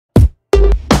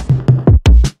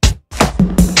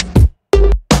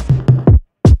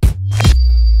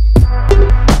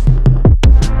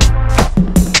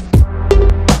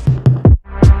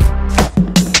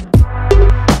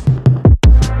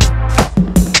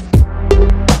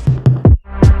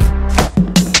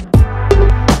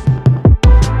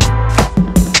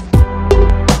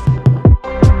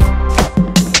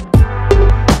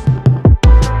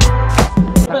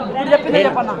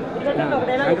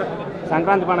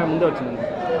సంక్రాంతి పండుగ ముందే వచ్చింది.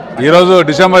 ఈరోజు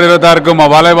డిసెంబర్ 26 మా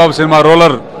బాలయ్య బాబు సినిమా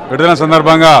రూలర్ విడుదల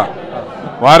సందర్భంగా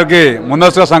వారికి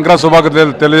ముందస్తుగా సంక్రాంతి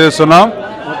శుభాకాంక్షలు తెలియజేస్తున్నాం.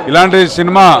 ఇలాంటి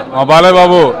సినిమా మా బాలయ్య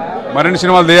బాబు మరిన్ని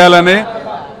సినిమాలు తీయాలని,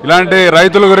 ఇలాంటి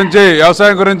రైతుల గురించి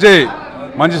వ్యవసాయం గురించి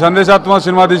మంచి సందేశాత్మక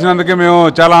సినిమా తీసినందుకు మేము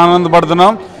చాలా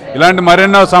ఆనందపడుతున్నాం. ఇలాంటి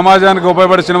మరెన్నో సమాజానికి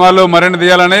ఉపయోగపడే సినిమాలు మరిన్ని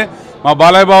తీయాలని మా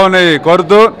బాలయ్య బాబుని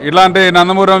కోరుతూ, ఇలాంటి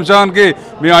నందమూరి వంశానికి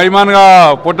మేము అభిమానంగా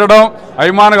పుట్టడం,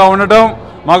 అభిమానంగా ఉండటం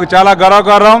మాకు చాలా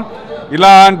గర్వకారం.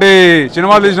 ఇలాంటి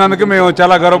సినిమాలు తీసినందుకు మేము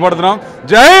చాలా గర్వపడుతున్నాం.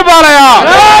 జై బాలయ్య,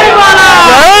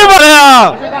 జై బాలయ్య.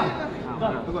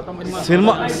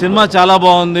 సినిమా చాలా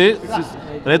బాగుంది.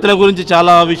 రైతుల గురించి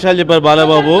చాలా విషయాలు చెప్పారు బాలయ్య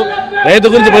బాబు. రైతు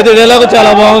గురించి ప్రతి డైలాగు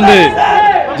చాలా బాగుంది.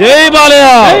 జై Balayya.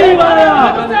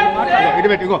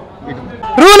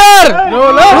 Ruler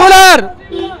ruler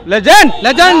legend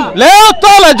legend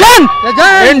legend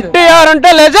NTR అంటే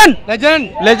లెజెండ్ లెజెండ్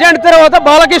లెజెండ్ తర్వాత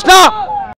బాలకృష్ణ